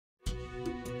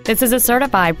This is a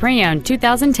certified pre-owned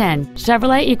 2010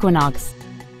 Chevrolet Equinox.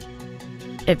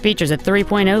 It features a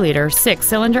 3.0-liter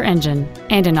 6-cylinder engine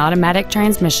and an automatic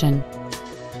transmission.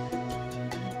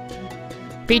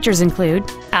 Features include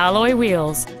alloy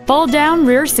wheels, fold-down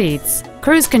rear seats,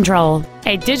 cruise control,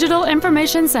 a digital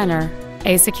information center,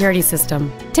 a security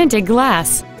system, tinted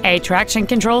glass, a traction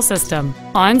control system,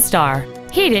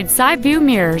 OnStar, heated side view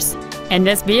mirrors, and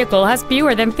this vehicle has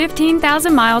fewer than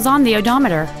 15,000 miles on the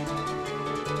odometer.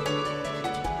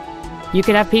 You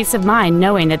could have peace of mind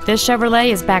knowing that this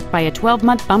Chevrolet is backed by a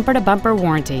 12-month bumper-to-bumper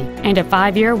warranty and a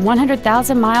 5-year,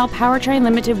 100,000-mile powertrain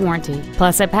limited warranty.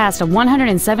 Plus, it passed a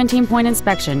 117-point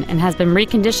inspection and has been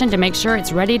reconditioned to make sure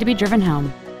it's ready to be driven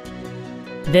home.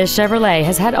 This Chevrolet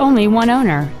has had only one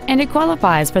owner, and it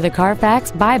qualifies for the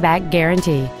Carfax buyback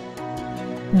guarantee.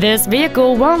 This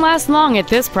vehicle won't last long at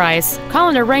this price. Call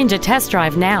and arrange a test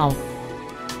drive now.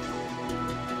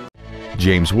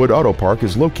 James Wood Auto Park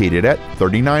is located at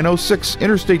 3906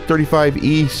 Interstate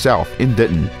 35E South in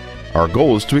Denton. Our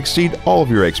goal is to exceed all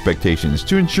of your expectations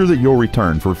to ensure that you'll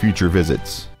return for future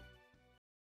visits.